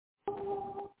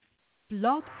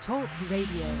Blog Talk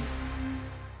Radio.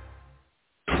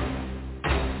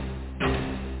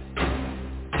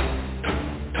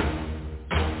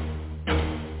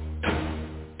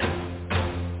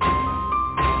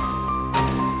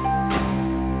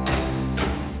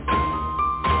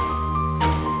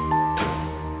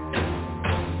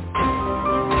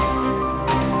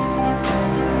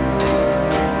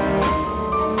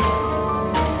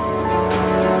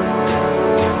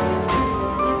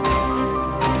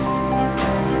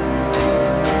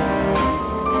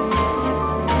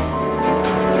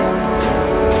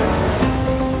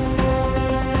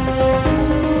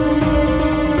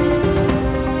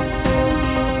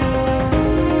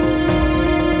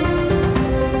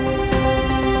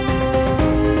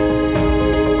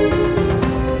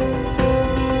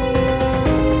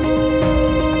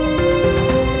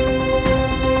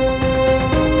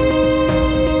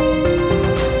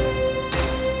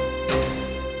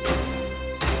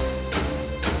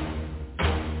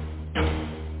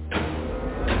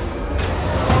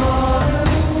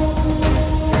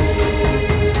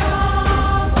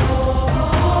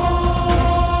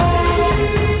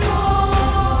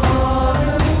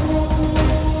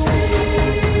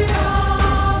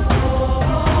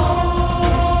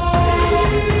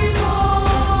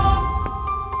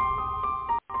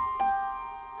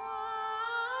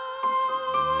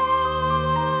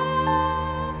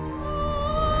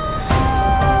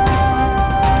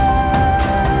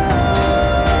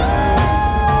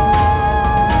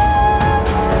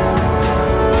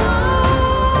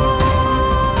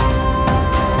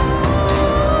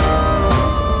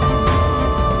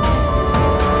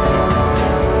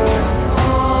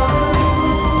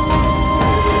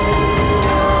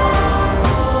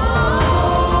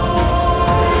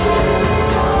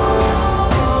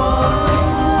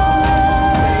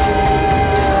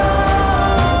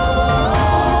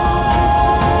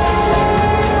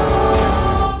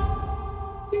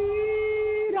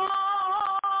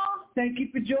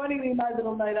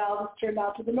 Turn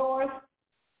out to the north,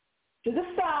 to the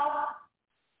south,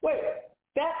 wait,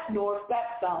 that's north,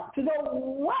 that's south, to the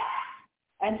west,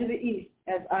 and to the east,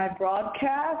 as I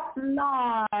broadcast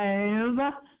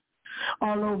live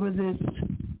all over this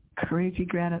crazy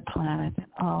granite planet.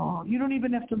 Oh, you don't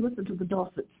even have to listen to the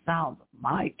dulcet sounds of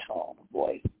my tone of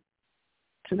voice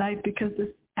tonight, because this,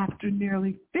 after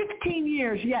nearly 15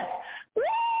 years, yes,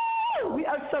 woo, we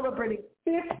are celebrating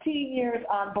 15 years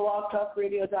on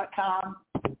blogtalkradio.com.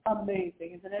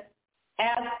 Amazing, isn't it?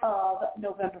 As of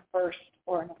November 1st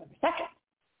or November 2nd,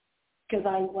 because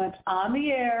I went on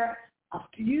the air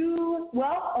after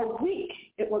a week.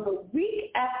 It was a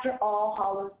week after All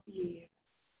Hallows Eve,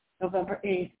 November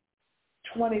 8th,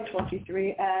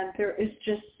 2023, and there is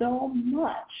just so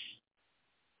much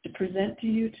to present to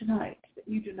you tonight that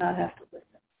you do not have to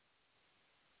listen.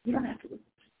 You don't have to listen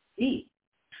to me,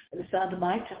 for the sound of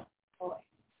my tone voice.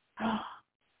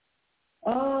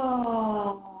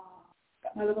 Oh,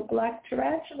 got my little black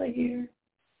tarantula here.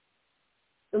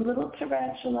 The little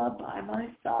tarantula by my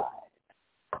side.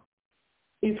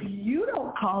 If you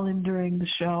don't call in during the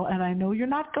show, and I know you're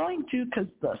not going to because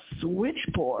the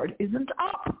switchboard isn't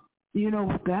up, you know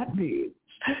what that means.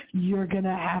 You're going to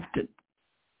have to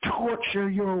torture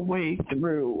your way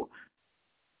through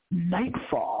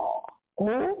Nightfall,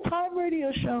 old-time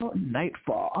radio show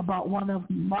Nightfall, about one of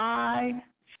my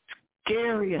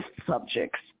scariest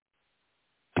subjects,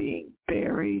 being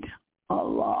buried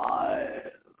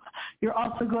alive. You're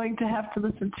also going to have to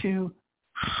listen to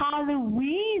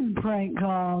Halloween prank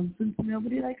calls, since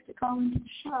nobody likes to call into the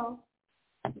show.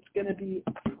 It's going to be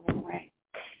a prank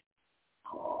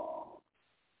call.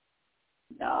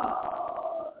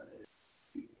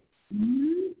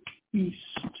 East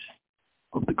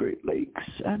of the Great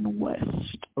Lakes and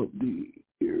west of the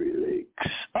Erie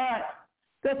Lakes. All right,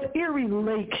 that's Erie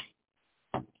Lake.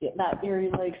 Not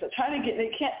Erie Lakes. I'm trying to get, they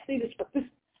can't see this, but this,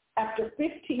 after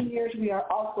 15 years, we are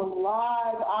also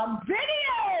live on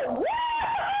video.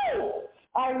 Woo!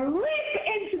 I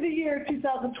leap into the year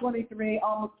 2023,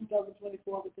 almost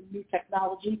 2024, with the new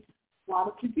technology.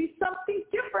 Wanted to do something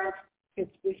different.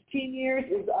 It's 15 years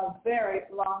is a very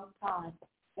long time.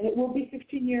 And it will be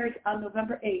 15 years on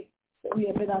November 8th that we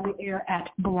have been on the air at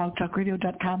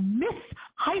blogtalkradio.com,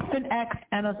 Miss-X,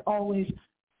 and as always,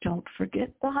 don't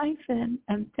forget the hyphen,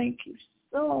 and thank you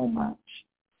so much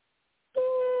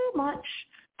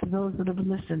to those that have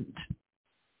listened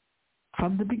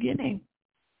from the beginning.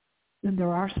 And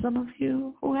there are some of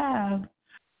you who have,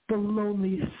 the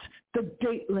loneliest, the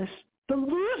dateless, the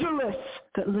loserless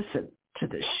that listen to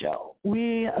this show.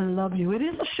 We love you. It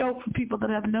is a show for people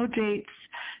that have no dates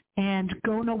and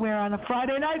go nowhere on a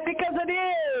Friday night, because it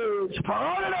is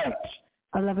Friday night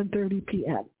 11:30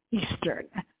 p.m. Eastern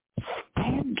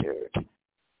Standard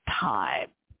Time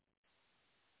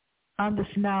on this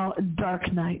now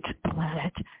dark night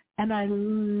planet. And I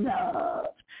love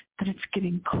that it's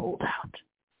getting cold out.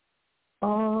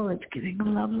 Oh, it's getting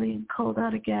lovely and cold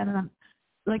out again. And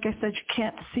like I said, you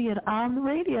can't see it on the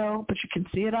radio, but you can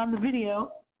see it on the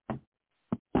video.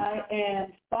 I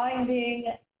am finding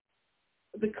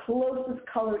the closest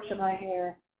color to my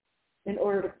hair in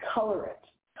order to color it.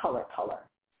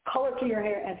 Color to your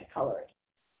hair and to color it.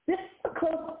 This is the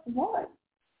closest one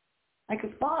I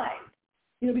could find,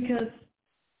 because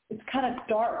it's kind of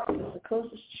dark. It's the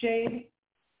closest shade.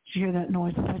 Did you hear that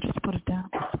noise as I just put it down?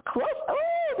 Close.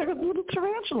 Oh, there's a little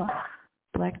tarantula.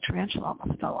 Black tarantula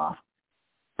almost fell off.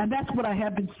 And that's what I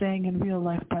have been saying in real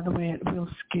life, by the way, real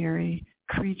scary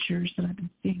creatures that I've been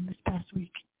seeing this past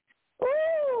week.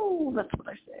 Oh, that's what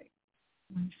I say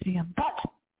when you see them. But,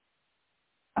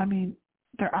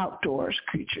 they're outdoors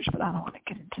creatures, but I don't want to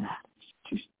get into that.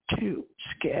 It's too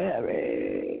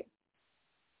scary.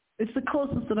 It's the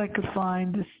closest that I could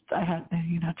find. I had,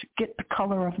 to get the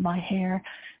color of my hair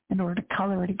in order to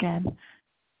color it again.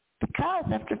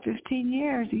 Because after 15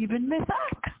 years, even Miss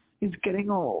X is getting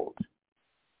old.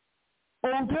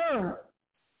 Older.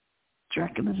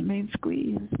 Dracula's main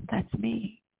squeeze. That's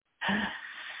me.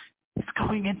 It's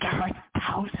going into her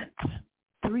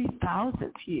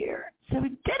 3,000th year. So we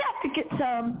did have to get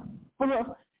some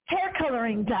little hair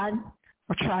coloring done.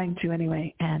 We're trying to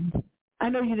anyway. And I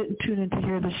know you didn't tune in to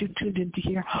hear this. You tuned in to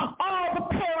hear, the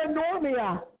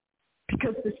paranormia.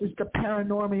 Because this is the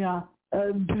paranormia,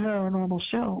 paranormal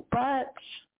show. But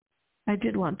I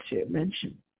did want to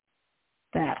mention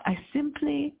that I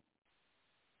simply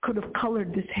could have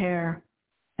colored this hair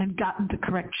and gotten the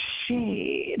correct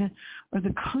shade, or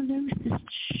the closest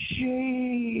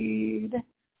shade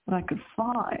that I could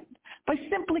find by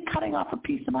simply cutting off a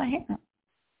piece of my hair.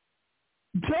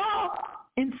 Duh!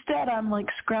 Instead, I'm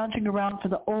scrounging around for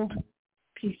the old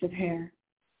piece of hair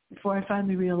before I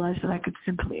finally realized that I could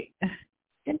simply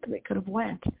could have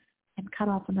went and cut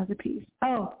off another piece.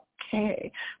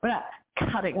 Okay, we're not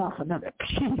cutting off another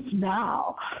piece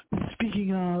now.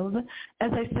 Speaking of,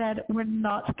 as I said, we're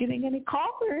not getting any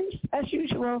callers as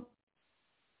usual.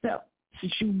 So,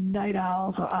 since you night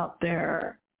owls are out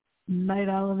there night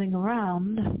owling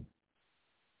around,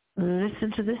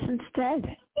 listen to this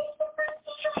instead.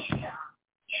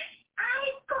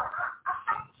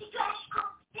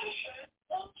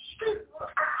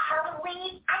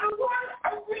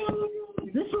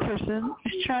 This person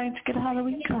is trying to get a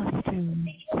Halloween costume.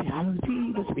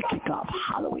 Halloween as we kick off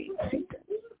Halloween season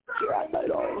here at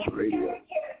Night Owls Radio.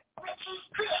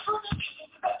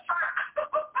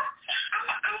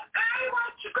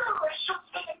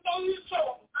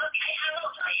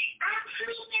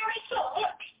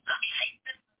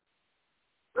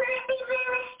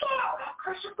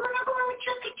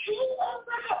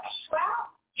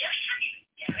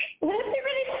 Would it be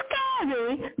really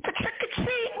scary to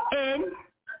trick-or-treating?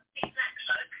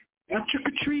 Not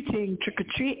trick-or-treating,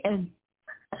 trick-or-treating.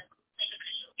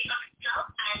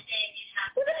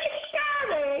 Would it be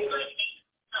scary?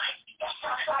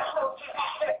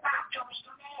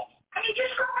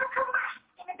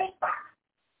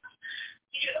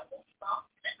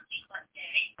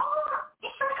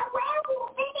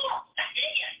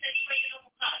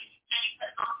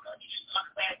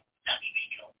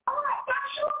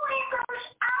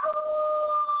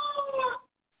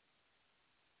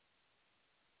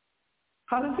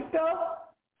 How does it go?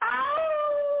 Ow!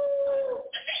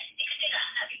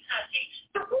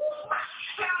 The wolf mask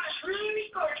sound is really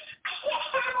good. I hear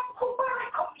sound cool when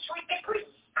it comes with the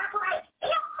grease. I'm like,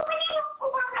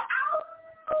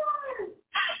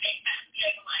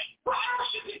 what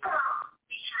else have you got?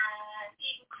 We have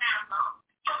evil clown moth.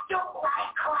 I don't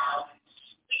like clowns.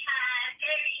 We have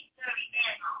very, very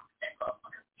bad moth. They've got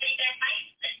a pretty bad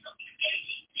face. They've got scary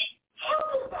teeth. Tell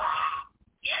me that.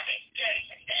 Yeah, it's scary.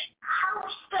 How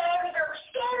scary? They're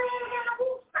scarier than a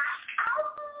wolf mask.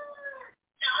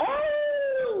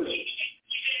 Oh!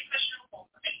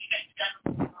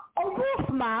 A wolf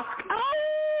mask. Oh!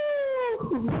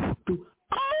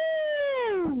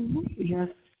 Oh! Yes.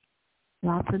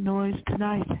 Lots of noise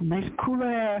tonight. Nice cool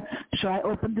air. Shall I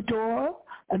open the door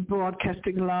and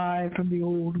broadcasting live from the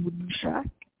old wooden shack?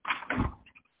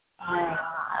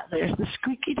 There's the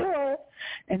squeaky door.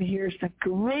 And here's the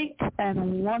great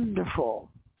and wonderful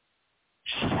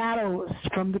shadows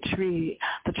from the tree.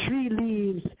 The tree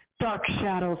leaves, dark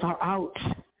shadows are out.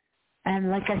 And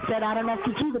like I said, I don't have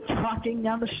to do the talking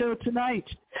on the show tonight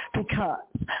because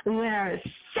there is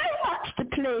so much to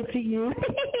play for you.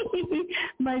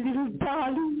 My little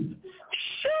darling.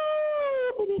 So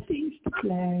many things to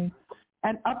play.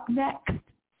 And up next,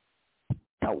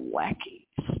 the wacky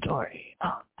story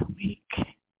of the week.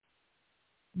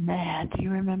 Man, do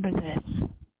you remember this?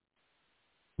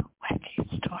 The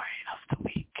wacky story of the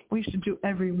week. We used to do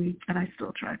every week, and I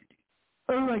still try to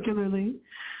do regularly.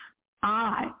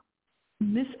 I,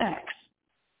 Miss X,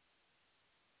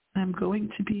 am going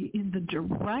to be in the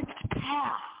direct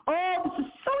path. Oh, this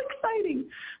is so exciting.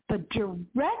 The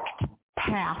direct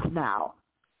path now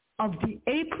of the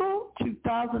April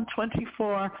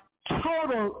 2024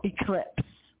 total eclipse.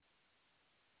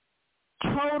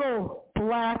 Total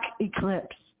black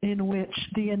eclipse in which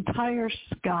the entire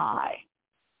sky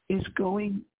is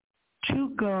going to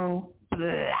go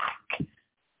black.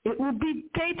 It will be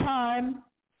daytime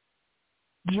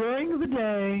during the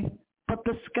day, but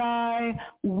the sky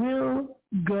will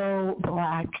go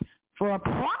black for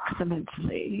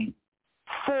approximately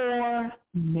 4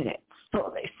 minutes,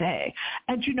 so they say.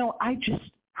 And I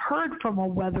just heard from a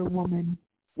weather woman,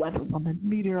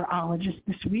 meteorologist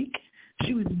this week.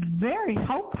 She was very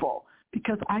helpful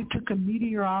because I took a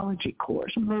meteorology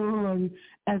course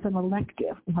as an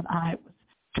elective when I was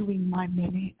doing my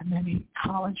many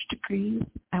college degrees.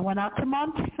 I went out to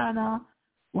Montana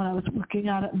when I was working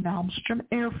out at Malmstrom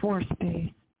Air Force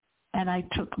Base, and I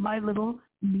took my little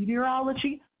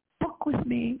meteorology book with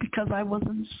me because I was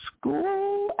in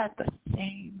school at the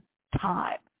same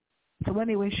time. So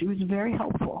anyway, she was very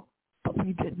helpful, but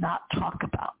we did not talk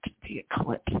about the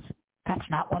eclipse. That's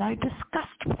not what I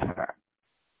discussed with her.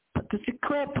 But this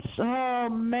eclipse, oh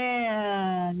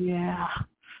man, yeah,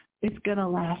 it's going to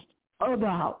last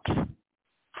about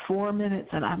 4 minutes,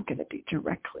 and I'm going to be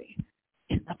directly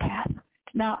in the path.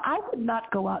 Now, I would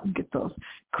not go out and get those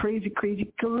crazy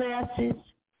glasses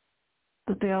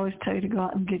that they always tell you to go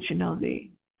out and get,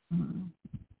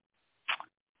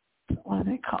 what are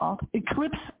they called?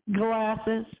 Eclipse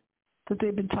glasses that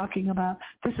they've been talking about.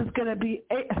 This is going to be,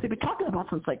 they've been talking about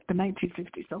since like the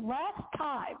 1950s. The last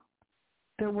time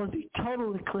there was a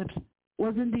total eclipse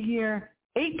was in the year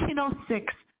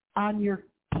 1806 on your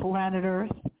planet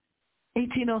Earth,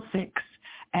 1806.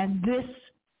 And this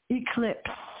eclipse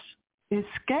is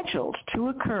scheduled to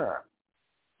occur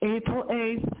April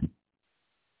 8th,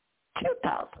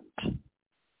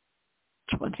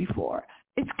 2024.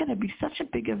 It's going to be such a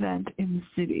big event in the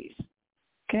cities,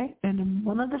 okay? And in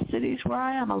one of the cities where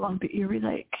I am along the Erie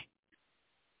Lake,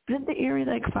 then the Erie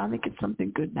Lake finally gets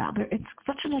something good now. It's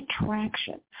such an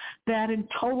attraction that in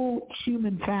total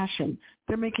human fashion,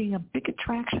 they're making a big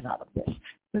attraction out of this.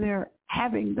 They're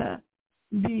having the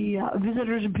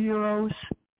visitors bureaus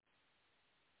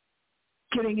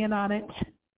getting in on it,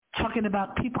 talking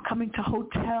about people coming to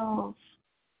hotels,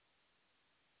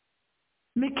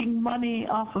 making money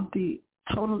off of the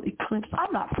total eclipse.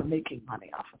 I'm not for making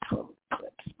money off of total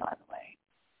eclipse, by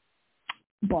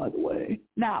the way.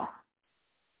 Now,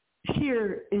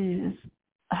 here is,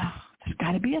 there's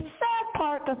got to be a sad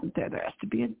part, doesn't there? There has to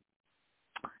be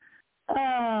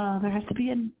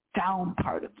a down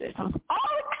part of this. I was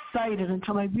all excited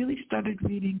until I really started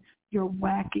reading your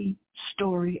wacky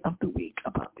story of the week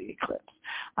about the eclipse.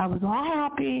 I was all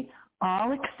happy,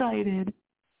 all excited.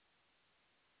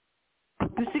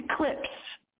 But this eclipse,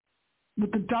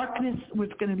 with the darkness, was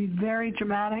going to be very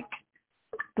dramatic.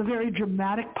 The very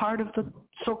dramatic part of the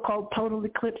so-called total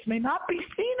eclipse may not be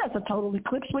seen as a total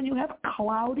eclipse when you have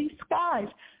cloudy skies.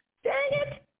 Dang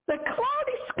it! The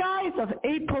cloudy skies of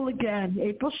April again.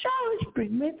 April showers,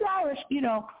 spring mid-flowers,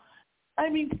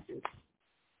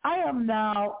 I am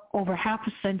now over half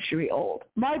a century old.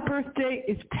 My birthday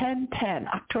is 10/10,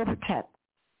 October 10th.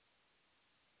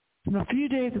 In a few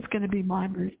days, it's going to be my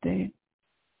birthday.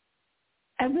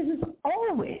 And this has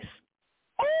always,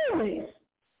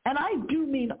 and I do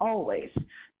mean always,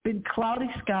 been cloudy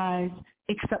skies,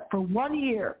 except for 1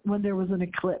 year when there was an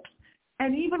eclipse.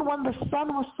 And even when the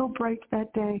sun was so bright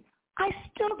that day, I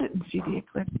still didn't see the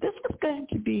eclipse. This was going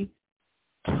to be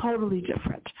totally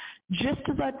different. Just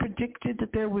as I predicted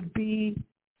that there would be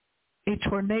a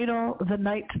tornado the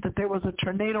night that there was a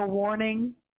tornado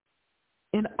warning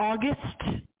in August,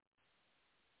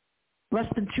 less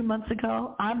than 2 months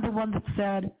ago, I'm the one that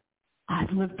said,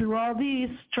 I've lived through all these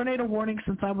tornado warnings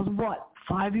since I was,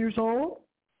 5 years old?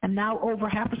 And now over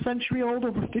half a century old,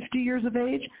 over 50 years of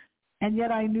age? And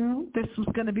yet I knew this was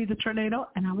going to be the tornado,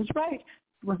 and I was right.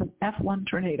 It was an F1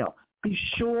 tornado. Be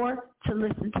sure to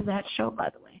listen to that show, by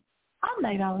the way, on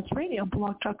Night Owls Radio,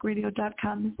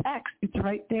 blogtalkradio.com, Ms. X. It's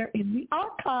right there in the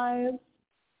archives.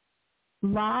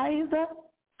 Live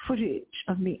footage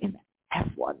of me in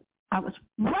F1. I was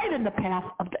right in the path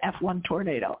of the F1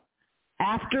 tornado.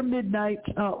 After midnight,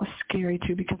 it was scary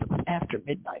too because it was after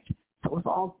midnight. So it was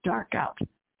all dark out.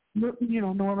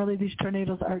 Normally these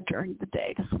tornadoes are during the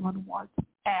day. This one was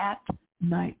at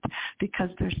night because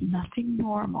there's nothing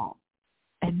normal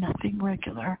and nothing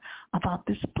regular about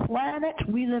this planet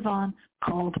we live on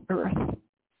called Earth.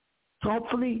 So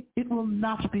hopefully it will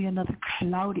not be another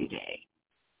cloudy day.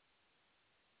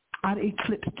 On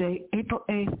eclipse day, April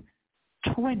 8th,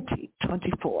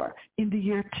 2024, in the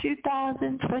year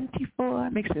 2024.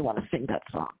 Makes me want to sing that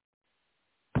song,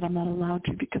 but I'm not allowed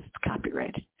to because it's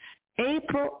copyrighted.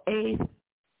 April 8th,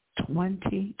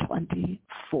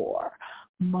 2024.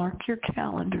 Mark your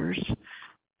calendars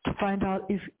to find out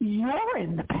if you're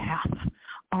in the path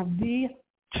of the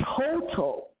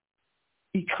total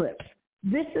eclipse.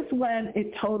 This is when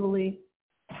it totally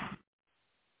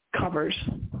covers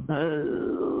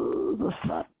the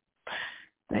sun.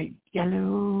 The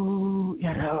yellow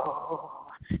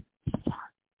sun.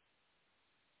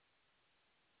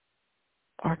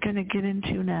 We're going to get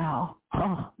into now.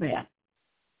 Oh, man.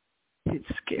 It's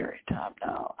scary time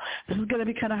now. This is going to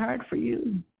be kind of hard for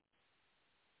you.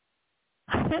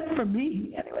 And for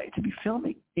me, anyway, to be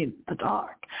filming in the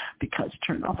dark, because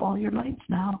turn off all your lights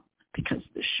now, because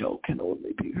the show can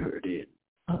only be heard in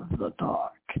the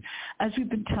dark. As we've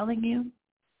been telling you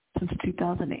since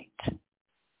 2008,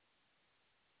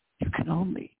 you can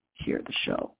only hear the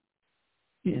show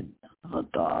in the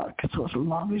dark. So as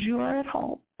long as you are at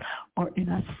home or in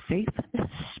a safe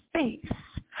space,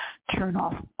 turn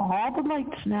off all the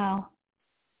lights now,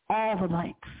 all the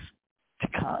lights,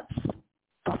 because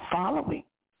the following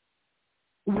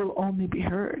will only be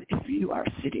heard if you are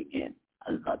sitting in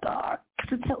the dark.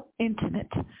 Because it's so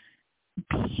intimate,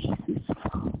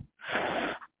 peaceful,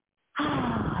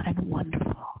 and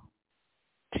wonderful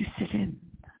to sit in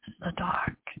the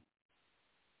dark.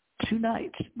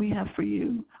 Tonight we have for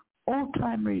you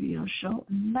old-time radio show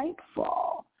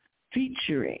Nightfall,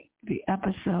 featuring the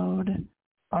episode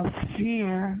of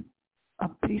Fear, a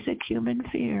basic human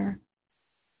fear,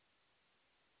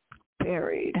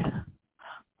 buried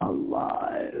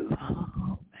alive.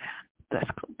 Oh man,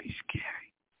 that's going to be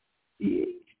scary. Yeah,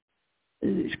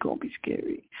 it is going to be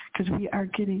scary because we are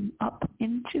getting up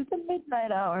into the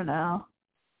midnight hour now.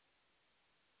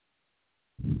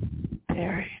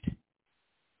 Buried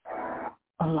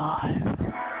alive.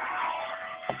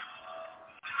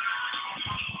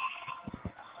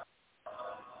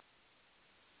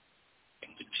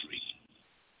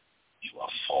 You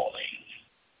are falling,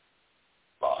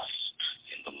 lost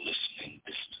in the listening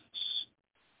distance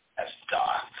as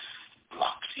dark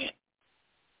locks in.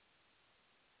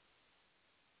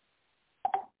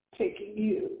 Taking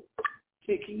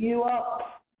you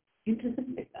up into the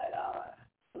midnight hour.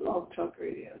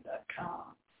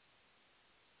 blogtalkradio.com.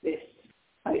 This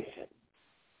hyphen.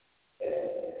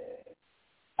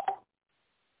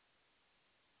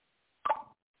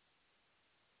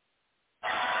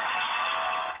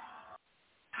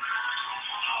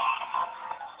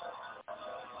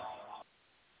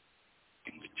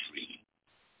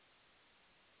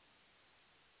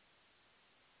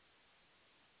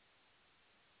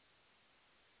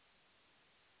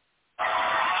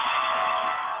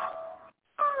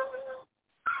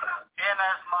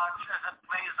 Inasmuch as it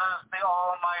pleases the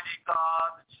Almighty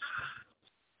God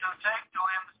to take to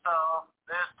himself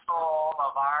this soul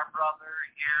of our brother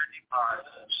here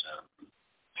departed,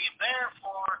 we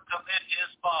therefore commit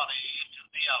his body to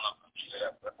the elements.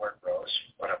 Yeah, good work, Rose.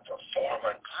 What a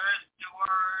performance. Earth to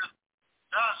earth,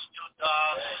 dust to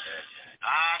dust,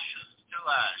 ashes to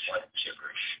ashes. What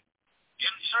gibberish.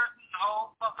 In certain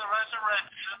hope of the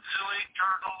resurrection to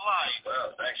eternal life.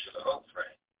 Well, thanks for the hope,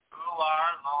 Frank. Through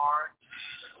our Lord.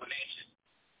 Who needs it?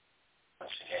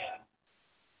 Once again,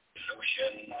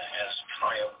 illusion has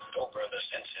triumphed over the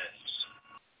senses.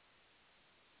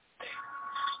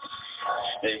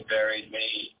 They buried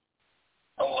me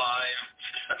alive.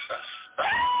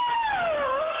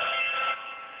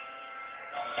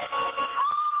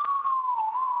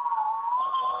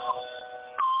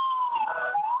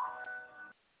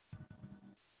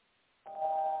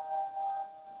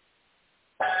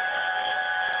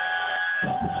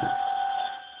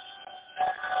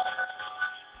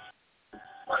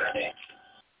 What an end.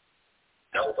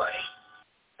 Nobody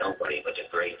but the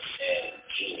great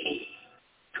Geeky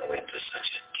go into such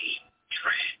a deep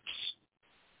trance.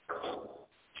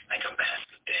 Like a mask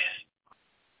of death.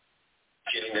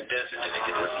 Getting the death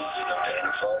certificate was easy enough to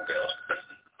end phone bill.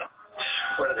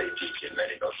 What do they teach in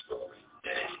medical school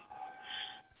these days?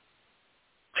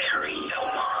 Buried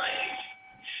alive.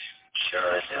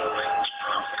 Sure as hell rings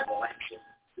profitable action.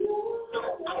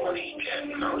 No pony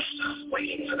can mouse stop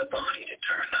waiting for the body to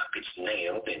turn up. It's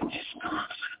nailed in his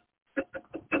coffin.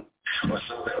 What's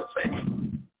the little thing?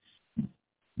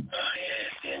 Oh,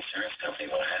 yes,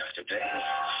 today.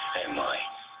 And my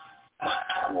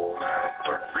poor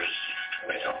bereaved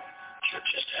widow, she'll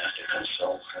just have to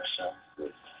console herself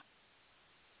with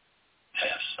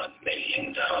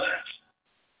 $500,000.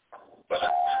 But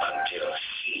until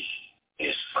she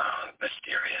is found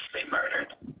mysteriously murdered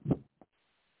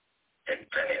and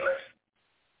penniless,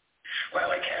 well,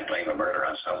 they can't blame a murder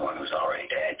on someone who's already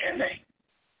dead, can they?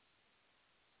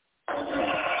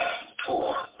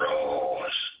 Poor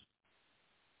Rose.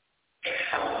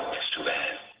 Yeah, it's too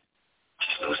bad.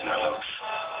 She's losing her looks.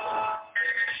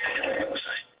 Where was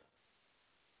I?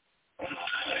 Oh,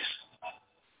 Thomas.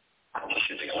 He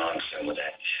should be along soon with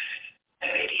that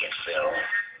idiot Phil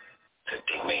to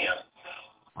dig me up.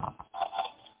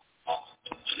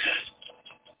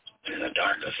 In the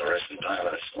dark, the fluorescent pile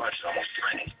of the swatch is almost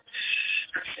blinding.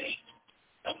 Let's see.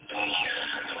 Only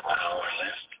an hour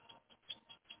left.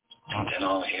 And then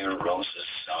I'll hear Rose's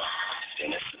soft,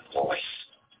 innocent voice.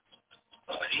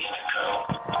 But he's to come.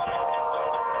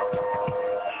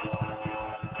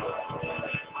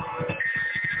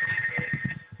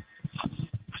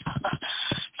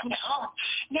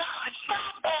 No, it's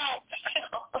not that.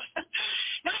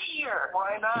 Not here.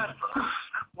 Why not?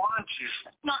 Want you?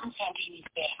 Not in Santini's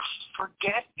bed.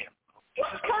 Forget him.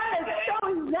 What kind of show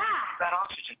is that? That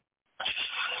oxygen.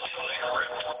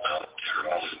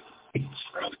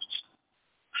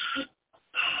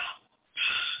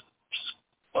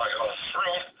 My old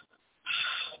friend.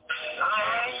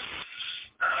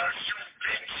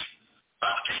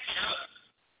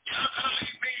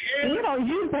 You don't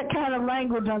use that kind of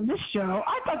language on this show.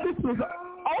 I thought this was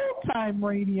old-time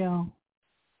radio.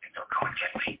 They'll go and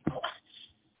get me.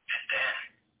 And then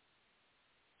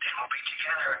we'll be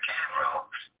together again,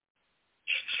 Rose.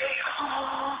 In jail.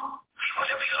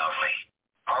 Wouldn't it be lovely?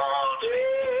 All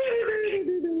together.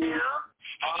 Yeah.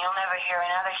 And you'll never hear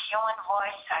another human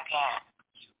voice again.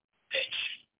 Bitch.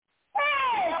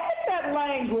 Hey, what's that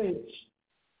language?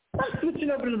 I'm switching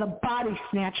over to the body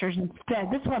snatchers instead.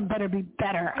 This one better be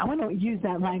better. I want to use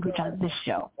that language on this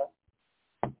show.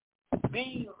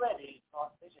 Be ready for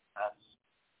visitors.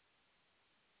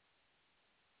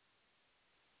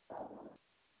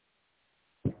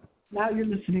 Now you're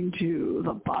listening to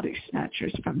the Body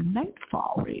Snatchers from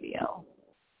Nightfall Radio.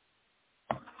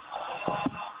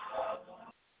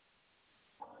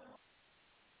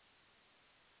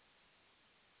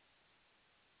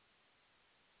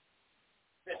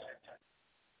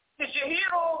 Did you hear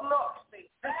old Noxie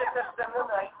visit us in the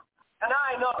night? And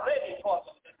I not ready for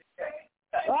them to be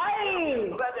Aye.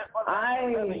 ready for them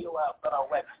Aye. to you out for a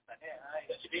wedding.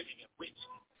 Yeah, speaking of which,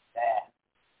 there.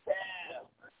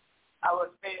 I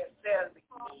was being selling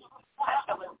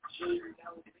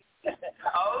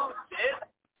Oh, did?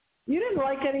 You didn't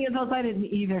like any of those? I didn't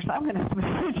either, so I'm going to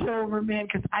switch over, man,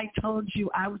 because I told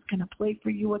you I was going to play for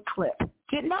you a clip.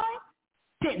 Didn't I?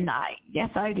 Didn't I?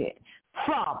 Yes, I did.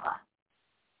 From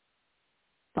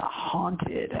the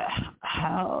haunted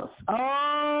house.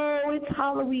 Oh, it's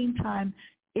Halloween time.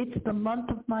 It's the month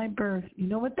of my birth. You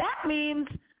know what that means?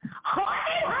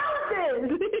 Haunted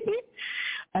houses!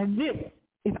 And this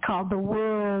is called the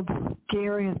world's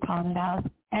scariest haunted house.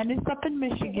 And it's up in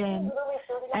Michigan.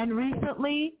 And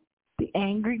recently, the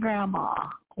angry grandma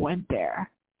went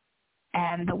there.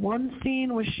 And the one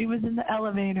scene where she was in the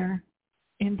elevator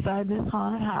inside this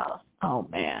haunted house, oh,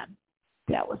 man,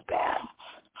 that was bad.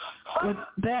 With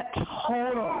that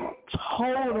total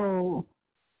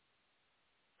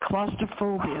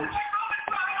claustrophobia.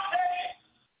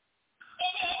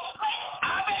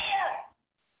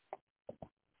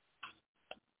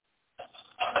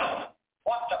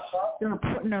 They were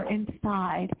putting her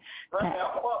inside that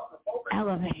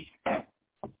elevator.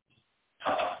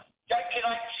 Jackie,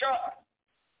 like shut.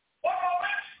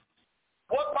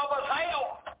 What Mama's hell?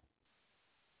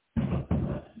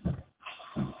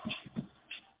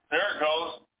 There it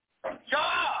goes. Shut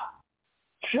up!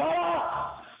 Shut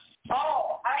up!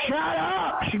 Oh, Shut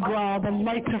up! She growled. The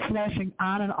lights are flashing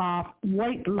on and off.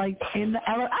 White lights in the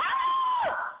elevator. Ah!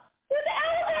 In the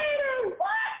elevator!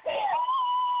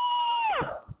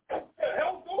 What the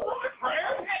hell's going on,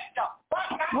 Fred?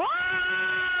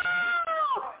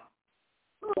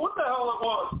 What the hell it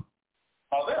was?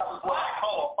 Oh, this is what I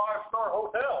call a 5-star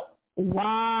hotel.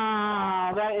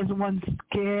 Wow, that is one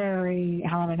scary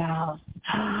haunted house.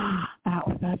 That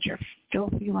was not your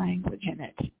filthy language in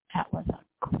it. That was a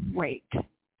great,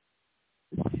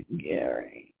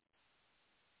 scary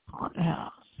haunted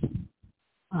house.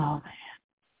 Oh, man.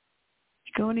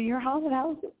 You going to your haunted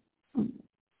house? Yeah,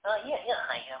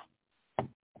 I am.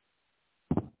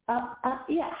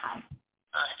 Yeah, hi.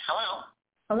 Hello?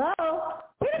 Hello?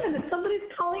 Wait a minute, somebody's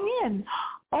calling in.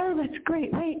 Oh, that's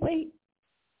great. Wait.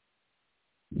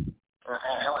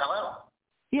 Hello?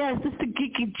 Yeah, is this the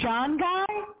Geeky John guy?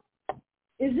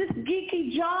 Is this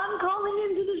Geeky John calling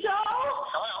into the show?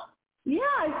 Hello? Yeah,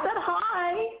 I said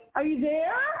hi. Are you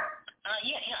there?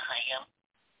 Yeah, I am.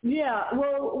 Yeah,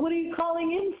 well, what are you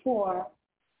calling in for?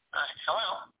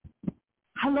 Hello?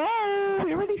 Hello?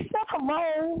 You already said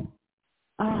hello.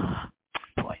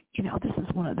 Boy, this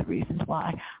is one of the reasons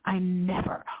why I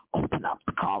never open up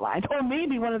the call lines. Or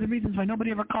maybe one of the reasons why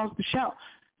nobody ever calls the show.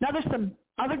 Now there's some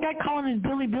other guy calling in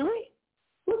Billy?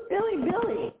 Who's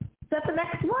Billy? Is that the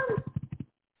next one?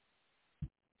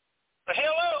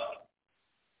 Hello?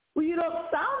 Well, you don't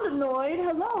sound annoyed.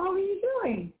 Hello, how are you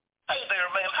doing? Hey there,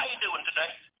 ma'am. How you doing today?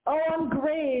 Oh, I'm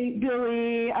great,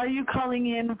 Billy. Are you calling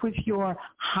in with your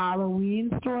Halloween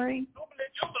story?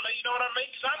 Jubilee, you know what I mean?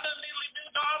 Because I didn't really do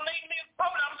darn neat me a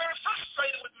problem. I'm very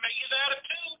frustrated with me. His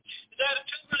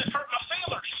attitude really hurt my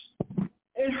feelers.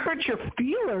 It hurt your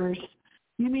feelers?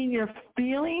 You mean your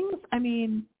feelings? I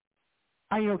mean,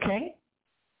 are you okay?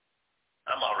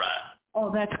 I'm all right. Oh,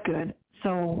 that's good.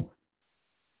 So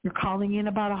you're calling in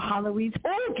about a Halloween.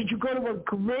 Oh, did you go to a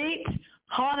great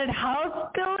haunted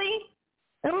house, Billy?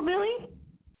 Little Billy?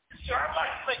 Sure, I'd like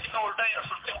to make an order down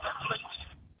for something, please.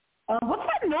 What's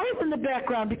that noise in the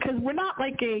background? Because we're not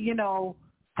like a,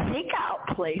 takeout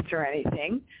place or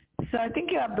anything. So I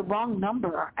think you have the wrong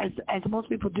number, as most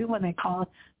people do when they call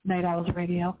Night Owls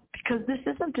Radio, because this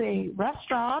isn't a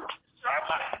restaurant. Sure, I'd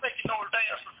like to make an order down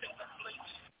for something, please.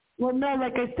 Well, no,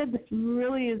 like I said, this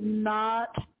really is not,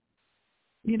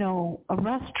 a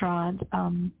restaurant.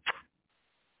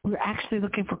 We're actually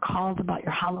looking for calls about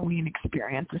your Halloween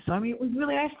experiences. So, it was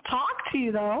really nice to talk to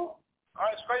you, though. All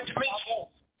right, it's great to meet you.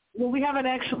 Well, we haven't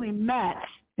actually met.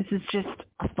 This is just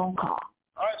a phone call.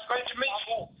 All right, it's great to meet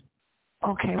you.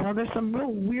 Okay, well, there's some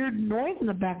real weird noise in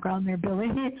the background there, Billy.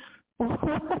 What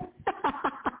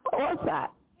was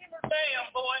that?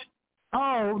 Damn, boy.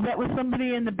 Oh, that was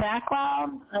somebody in the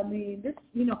background? I mean, this,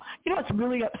 what's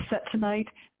really upset tonight?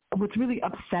 What's really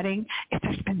upsetting is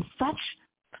there's been such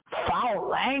foul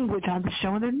language on the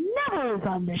show, and there never is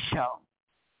on this show.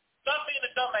 Stop being a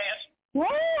dumbass.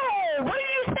 Whoa! What did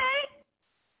you say?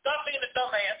 Stop being a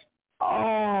dumbass.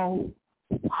 Oh,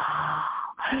 wow.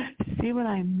 See what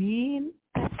I mean?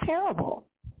 That's terrible.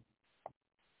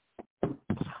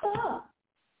 Huh.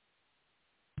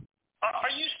 Are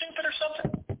you stupid or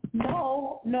something?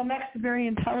 No, I'm actually very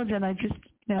intelligent. I just,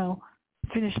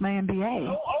 finished my MBA.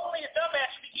 Oh, only a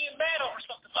dumbass would be getting mad over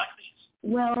something like this.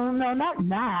 Well, no, not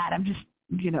mad. I'm just,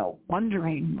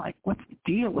 wondering, like, what's the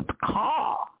deal with the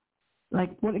call?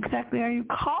 Like, what exactly are you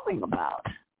calling about?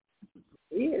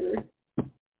 Weird.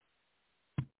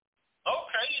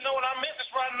 Okay, you know what I meant is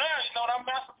right now. You know what I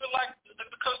mean? I feel like the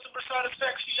customer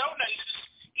satisfaction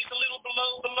is a little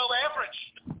below average.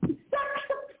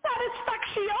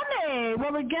 Satisfaction.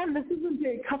 Well, again, this isn't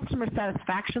a customer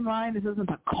satisfaction line. This isn't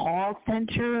a call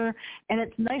center. And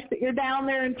it's nice that you're down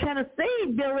there in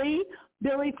Tennessee, Billy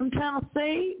from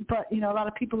Tennessee. But, a lot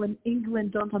of people in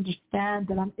England don't understand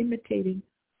that I'm imitating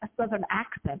a southern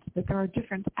accent, that there are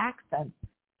different accents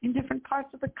in different parts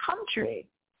of the country,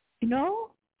 No,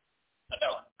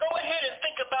 go ahead and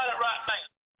think about it right now.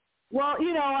 Well,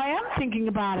 I am thinking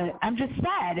about it. I'm just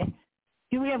sad.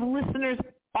 We have listeners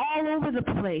all over the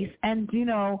place, and,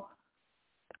 hello?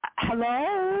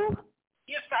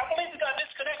 Yes, I believe we got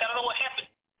disconnected. I don't know what happened.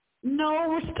 No,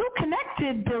 we're still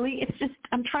connected, Billy. It's just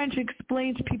I'm trying to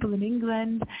explain to people in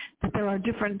England that there are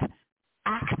different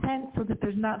accents so that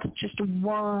there's not just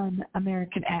one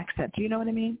American accent. Do you know what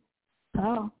I mean?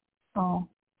 Oh,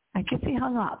 I guess he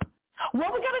hung up.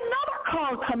 Well, we got another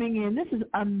call coming in. This is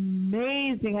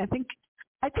amazing. I think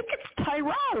it's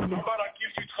Tyrone. How about I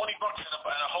give you $20 in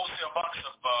a wholesale box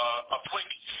of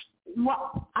Twinkies?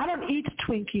 Well, I don't eat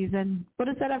Twinkies, and what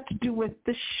does that have to do with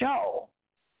this show?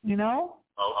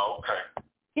 Oh, okay.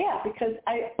 Yeah, because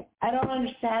I don't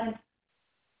understand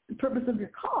the purpose of your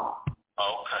call.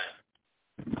 Okay.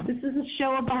 This is a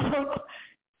show about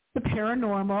the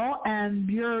paranormal, and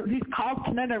these calls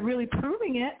tonight are really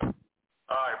proving it. All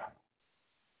right.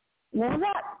 What was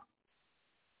that?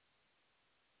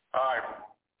 All right.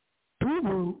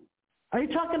 Boo-boo. Are you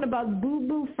talking about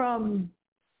Boo-boo from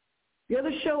the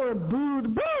other show, or Boo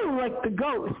like the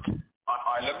ghost? All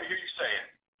right, let me hear you say it.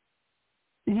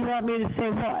 You want me to say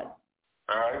what?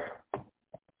 All right.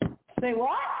 Say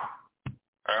what?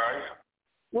 All right.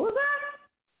 What was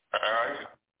that? All right.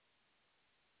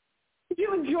 Did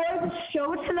you enjoy the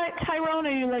show tonight, Tyrone?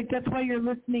 Are you like, that's why you're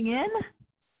listening in?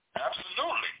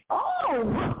 Absolutely.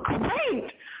 Oh,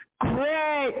 great.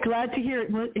 Great. Glad to hear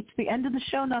it. Well, it's the end of the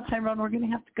show now, Tyrone. We're going to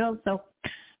have to go. So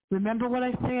remember what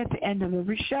I say at the end of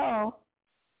every show.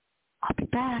 I'll be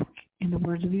back In the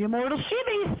words of the immortal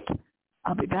she-beast,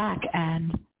 I'll be back,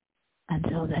 and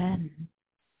until then,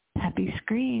 happy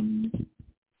screams.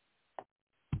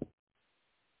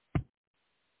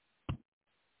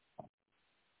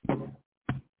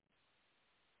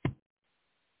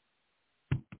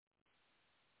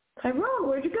 Tyrone,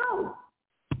 where'd you go?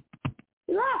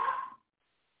 You left.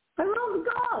 Tyrone's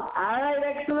gone. All right,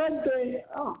 excellent.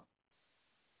 Oh.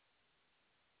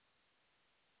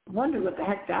 I wonder what the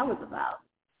heck that was about.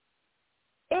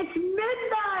 It's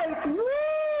midnight. Woo!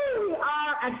 We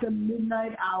are at the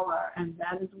midnight hour, and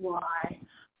that is why our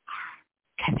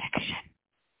connection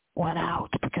went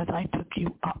out, because I took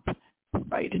you up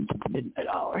right into the midnight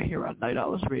hour here on Night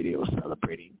Owls Radio,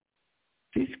 celebrating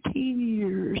 15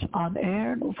 years on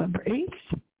air, November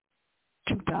 8th,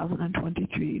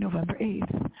 2023, November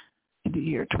 8th, in the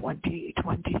year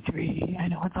 2023. I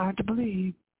know it's hard to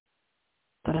believe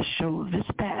that a show this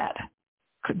bad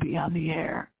could be on the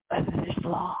air this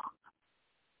long.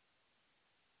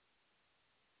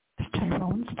 Is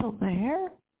Tyrone still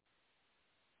there?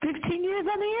 15 years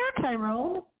on the air,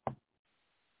 Tyrone.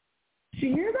 Did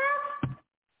you hear that?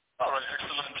 All right,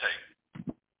 excellent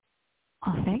tape.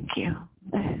 Oh, thank you.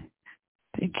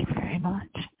 Thank you very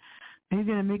much. Are you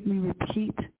going to make me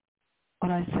repeat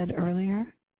what I said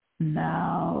earlier?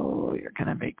 No, you're going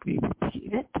to make me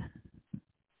repeat it?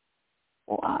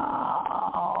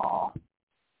 Wow.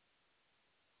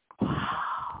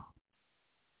 Wow.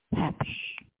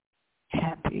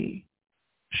 Happy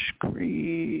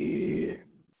screams.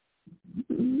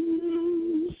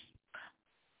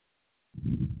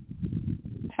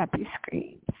 Happy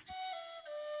screams.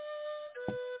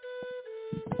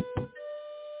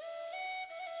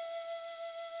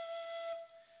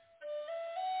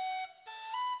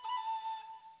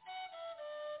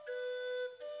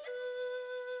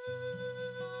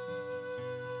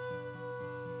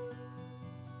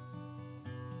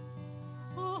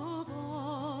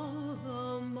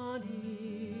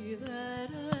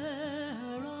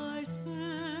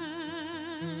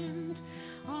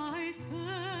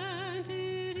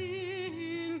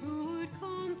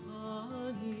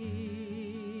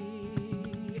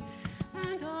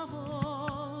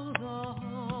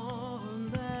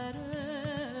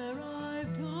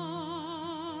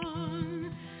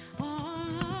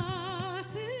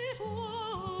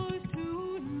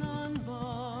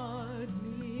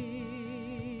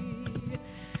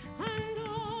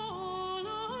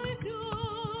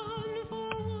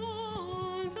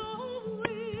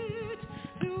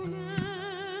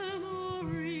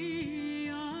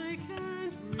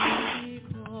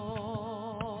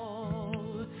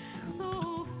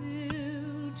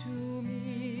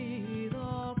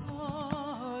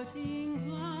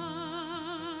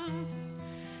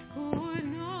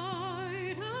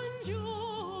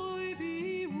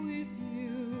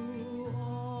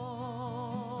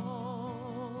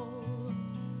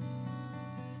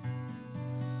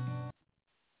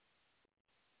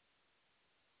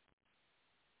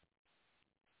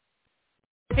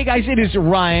 Hey guys, it is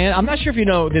Ryan. I'm not sure if you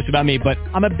know this about me, but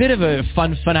I'm a bit of a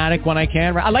fun fanatic when I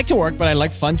can. I like to work, but I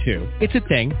like fun too. It's a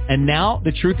thing. And now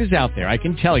the truth is out there. I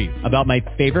can tell you about my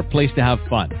favorite place to have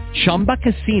fun. Chumba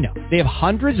Casino. They have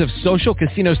hundreds of social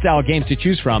casino style games to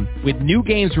choose from with new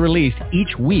games released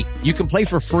each week. You can play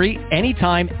for free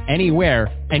anytime, anywhere.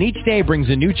 And each day brings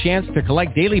a new chance to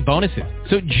collect daily bonuses.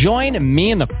 So join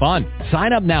me in the fun.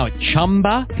 Sign up now at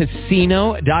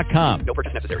ChumbaCasino.com. No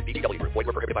purchase necessary. VGW. Void where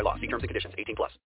prohibited by law. See terms and conditions. 18+.